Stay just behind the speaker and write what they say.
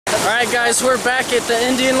Alright guys, we're back at the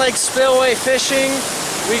Indian Lake Spillway fishing.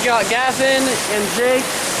 We got Gavin and Jake.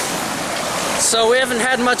 So we haven't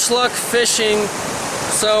had much luck fishing.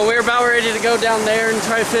 So we're about ready to go down there and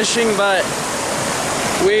try fishing, but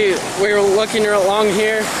we were looking along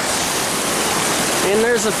here. And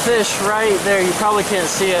there's a fish right there. You probably can't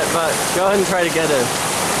see it, but go ahead and try to get it.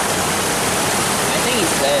 I think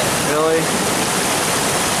he's dead. Really?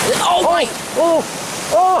 Oh my!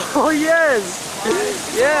 Oh yes!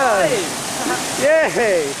 Yeah!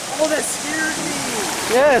 Yay! Oh, that scared me!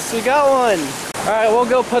 Yes, we got one! Alright, we'll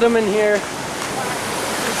go put him in here.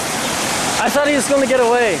 I thought he was going to get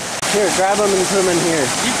away. Here, grab him and put him in here.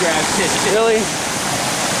 You grabbed it. Really?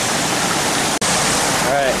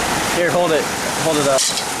 Alright, here, hold it. Hold it up.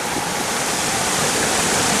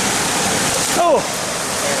 Oh!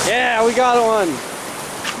 Yeah, we got one!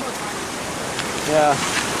 Yeah.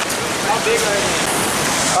 How big are they?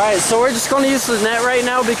 Alright, so we're just going to use the net right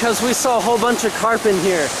now because we saw a whole bunch of carp in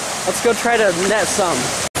here. Let's go try to net some.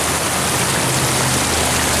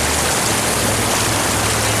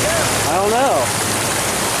 I don't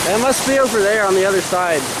know. It must be over there on the other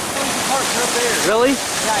side. Really?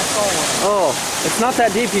 Yeah, I saw one. Oh, it's not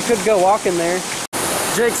that deep. You could go walk in there.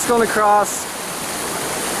 Jake's going to cross.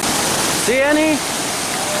 See any?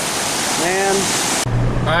 Man.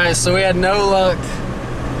 Alright, so we had no luck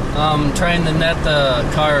trying to net the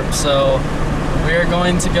carp, so we are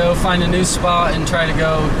going to go find a new spot and try to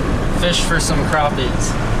go fish for some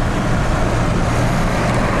crappies.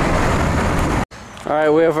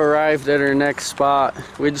 Alright, we have arrived at our next spot.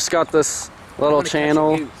 We just got this little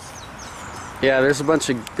channel. Yeah, there's a bunch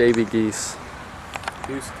of baby geese.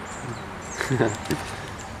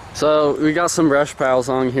 So we got some brush piles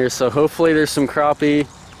on here, so hopefully there's some crappie.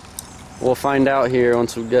 We'll find out here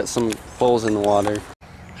once we get some poles in the water.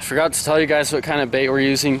 I forgot to tell you guys what kind of bait we're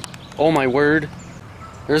using. Oh my word.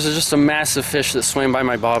 There's just a massive fish that swam by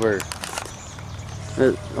my bobber.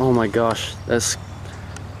 Oh my gosh.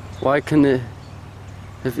 Why couldn't it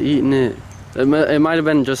have eaten it? It might have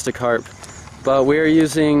been just a carp. But we're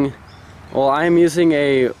using, well, I'm using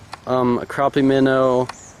a crappie minnow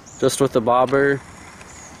just with the bobber.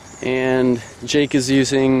 And Jake is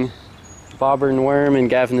using bobber and worm, and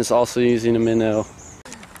Gavin is also using a minnow.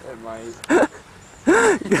 It might.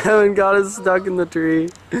 Gavin got us stuck in the tree.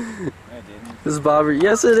 I didn't. This bobber.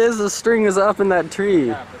 Yes, it is. The string is up in that tree.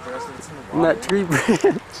 Yeah, but the rest of it's in the water. In that tree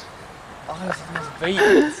branch. Oh, it's bait.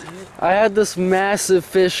 See it? I had this massive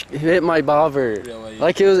fish hit my bobber. Really?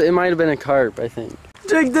 Like it might have been a carp, I think.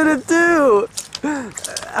 Jake did it too!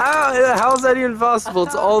 How's that even possible?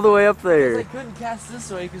 It's all the way up there. I couldn't cast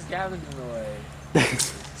this way because Gavin's in the way.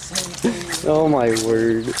 Same thing. Oh my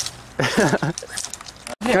word.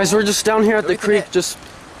 Guys, we're just down here at the creek just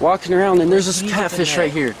walking around, and there's this catfish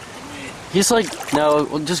right here. He's like, no,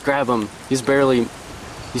 well, just grab him. He's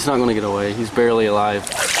not gonna get away. He's barely alive.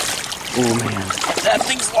 Oh man. That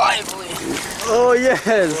thing's lively. Oh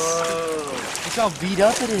yes. Whoa. Look how beat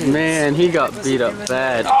up it is. Man, he got beat up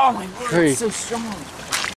bad. Oh my word, it's so strong.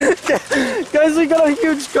 Guys, we got a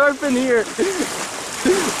huge carp in here.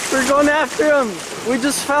 We're going after him. We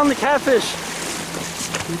just found the catfish.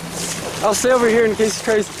 I'll stay over here in case he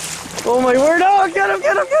tries. Oh my word! Oh, get him!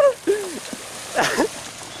 Get him! Get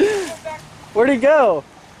him! Where'd he go?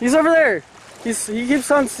 He's over there. He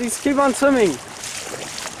keeps on swimming.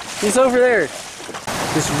 He's over there.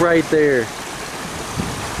 He's right there.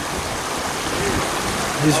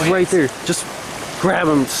 He's right there. Just grab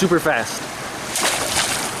him super fast.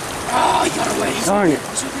 Oh, he got away. Darn it.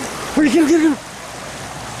 Where'd he get him? Get him!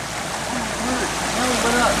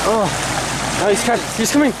 Oh, no,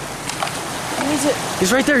 he's coming. Where is it?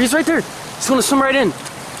 He's right there. He's right there. He's going to swim right in.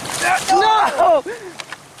 No!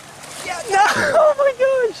 Yeah, No! Oh my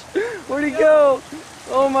gosh! Where'd he go?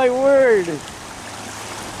 Oh my word!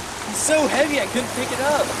 It's so heavy I couldn't pick it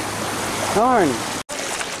up. Darn.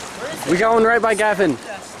 We got one right by Gavin.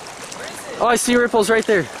 Oh, I see ripples right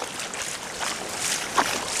there.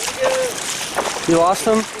 You lost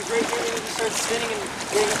him? He's right there and he just starts spinning and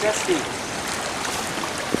getting dusty.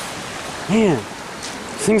 Man,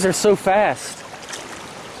 these things are so fast.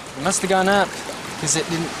 It must have gone up because it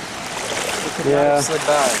didn't. It could not have slid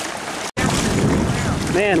by.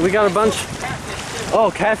 Man, we got a bunch.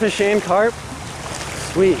 Oh, catfish and carp.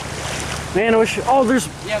 Sweet. Man, I wish. Oh, there's.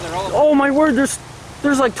 Yeah, they're all. Oh my word, there's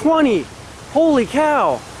like 20. Holy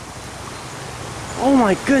cow. Oh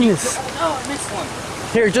my goodness. Oh no, I missed one.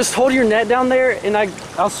 Here, just hold your net down there, and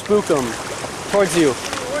I'll spook them towards you.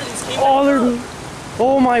 Oh, they're.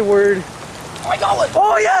 Oh my word. Oh, I got one.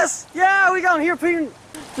 Oh yes. Yeah, we got him. Here,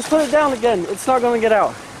 just put it down again. It's not gonna get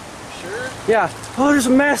out. Sure. Yeah. Oh, there's a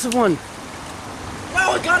massive one.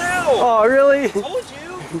 Wow, it got out. Oh, really? Told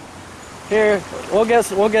you. Here, we'll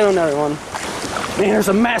get another one. Man, there's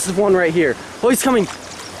a massive one right here. Oh, he's coming.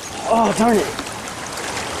 Oh, darn it.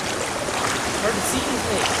 Hard to see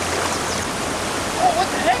anything. Oh, what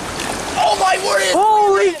the heck? Oh my word!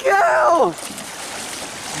 Holy cow!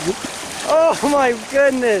 Oh my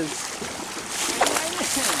goodness!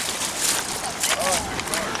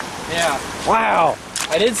 Yeah. Wow!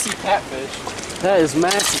 I did see catfish. That is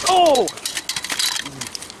massive. Oh!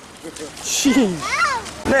 Jeez.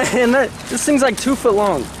 Man, this thing's like 2 foot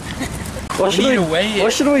long. What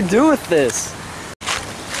should we do with this?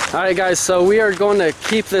 Alright guys, so we are going to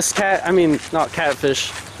keep this not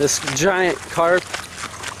catfish, this giant carp,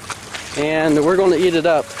 and we're going to eat it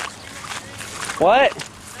up. What?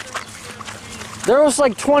 There was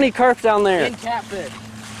like 20 carp down there. And catfish.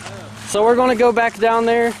 So we're going to go back down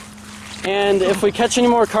there, and if we catch any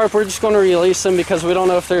more carp, we're just going to release them because we don't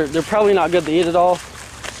know if they're probably not good to eat at all.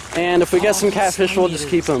 And if we get some catfish, we'll just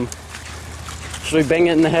keep them. Should we bang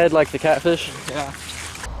it in the head like the catfish? Yeah.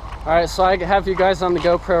 Alright, so I have you guys on the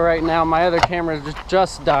GoPro right now. My other camera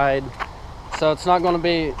just died, so it's not going to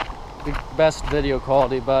be the best video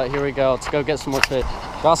quality, but here we go. Let's go get some more fish.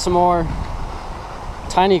 Got some more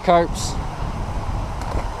tiny carps.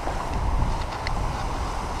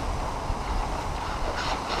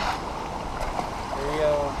 Here we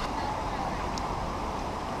go.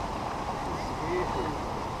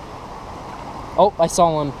 Oh, I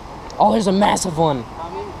saw one. Oh, there's a massive one.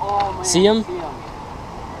 Oh, man, See him?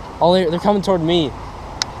 Oh, they're coming toward me. Get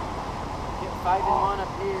 5 and 1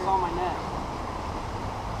 up here. It's on my net.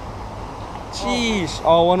 Jeez.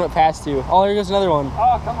 Oh, one went past you. Oh, there goes another one.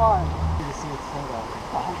 Oh, come on.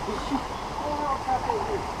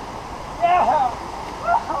 Yeah!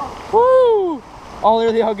 Woo! Oh,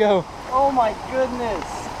 there they all go. Oh my goodness.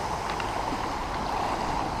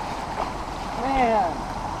 Man.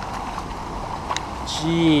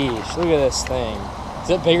 Jeez, look at this thing. Is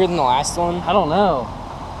it bigger than the last one? I don't know.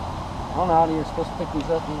 I don't know how you're supposed to pick these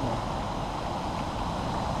up either.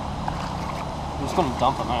 I'm just gonna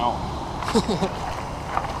dump them out.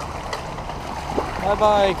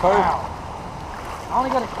 Bye-bye, carp. Wow. I only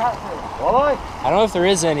got a catfish. What? I don't know if there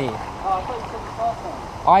is any. Oh, I thought you said you saw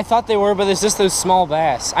some. Oh, I thought they were, but it's just those small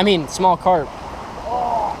bass. I mean, small carp.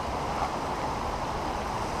 Oh.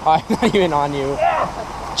 Oh, I'm not even on you.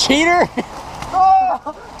 Yeah. Cheater! Oh.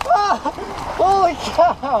 Oh. Holy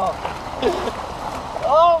cow.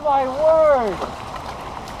 Oh my word.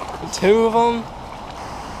 2 of them?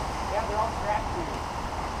 Yeah, they're all crappie.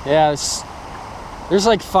 Yeah, there's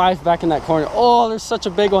like 5 back in that corner. Oh, there's such a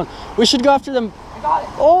big one. We should go after them. I got it.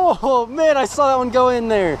 Oh man, I saw that one go in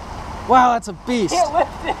there. Wow, that's a beast. Can't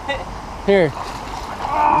lift it. Here.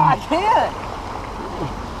 Oh, I can't.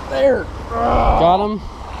 There. Got him.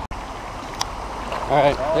 All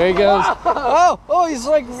right, there he goes. Oh,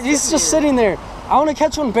 he's just sitting there. I want to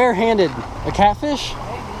catch one barehanded. A catfish? Maybe.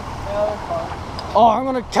 No, Oh, I'm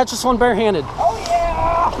gonna catch this one barehanded. oh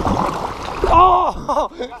yeah! Oh,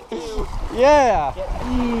 yeah.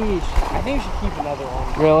 Yeesh. I think we should keep another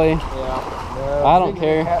one. Really? Yeah. No, I don't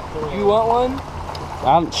care. You want one?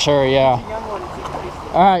 I'm sure, yeah.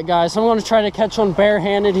 All right, guys, I'm gonna try to catch one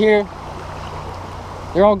barehanded here.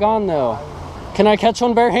 They're all gone though. Can I catch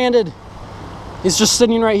one barehanded? He's just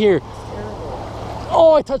sitting right here.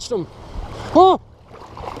 Oh, I touched him. Huh?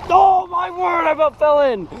 Oh my word, I about fell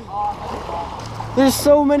in. There's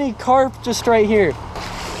so many carp just right here.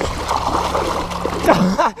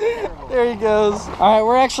 There he goes. All right,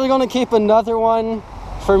 we're actually gonna keep another one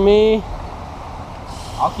for me.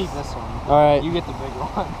 I'll keep this one. All right. You get the bigger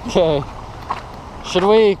one. Okay. Should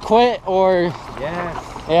we quit or?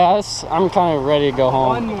 Yes. Yeah, I'm kind of ready to go home.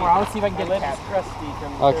 One more. I'll see if I can get a cat.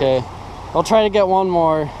 Okay. We'll try to get one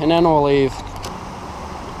more and then we'll leave.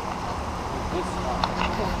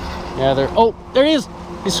 Yeah, there he is.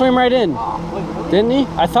 He swam right in. Didn't he?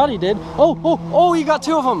 I thought he did. Oh, you got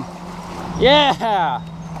 2 of them. Yeah.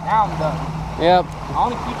 Now I'm done. Yep. I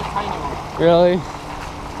want to keep a tiny one. Really?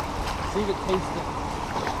 See if it tastes it.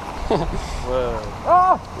 Whoa.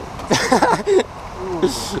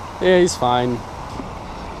 Yeah, he's fine.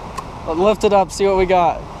 Lift it up, see what we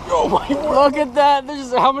got. Oh my word. Look at that.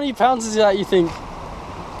 How many pounds is that, you think?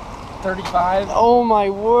 35. Oh my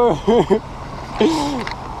word.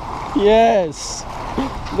 Yes.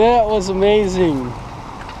 That was amazing.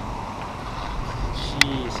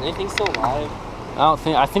 Jeez. Anything still alive?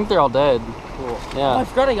 I think they're all dead. Cool. Yeah. Oh, I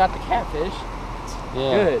forgot I got the catfish.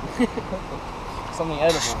 Yeah. Good. Something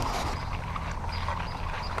edible.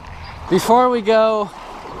 Before we go,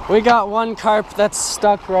 we got one carp that's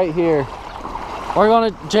stuck right here.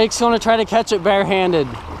 Jake's gonna try to catch it barehanded.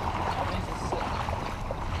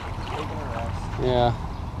 Yeah.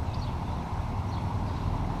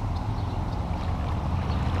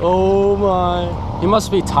 Oh my. He must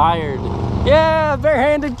be tired. Yeah,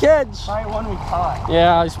 barehanded catch. Probably one we caught.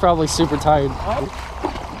 Yeah, he's probably super tired.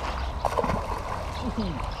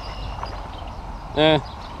 Yeah,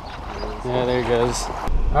 there he goes.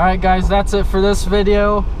 Alright guys, that's it for this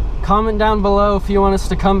video. Comment down below if you want us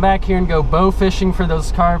to come back here and go bow fishing for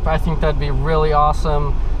those carp. I think that'd be really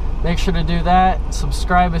awesome. Make sure to do that.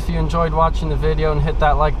 Subscribe if you enjoyed watching the video and hit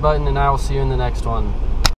that like button, and I will see you in the next one.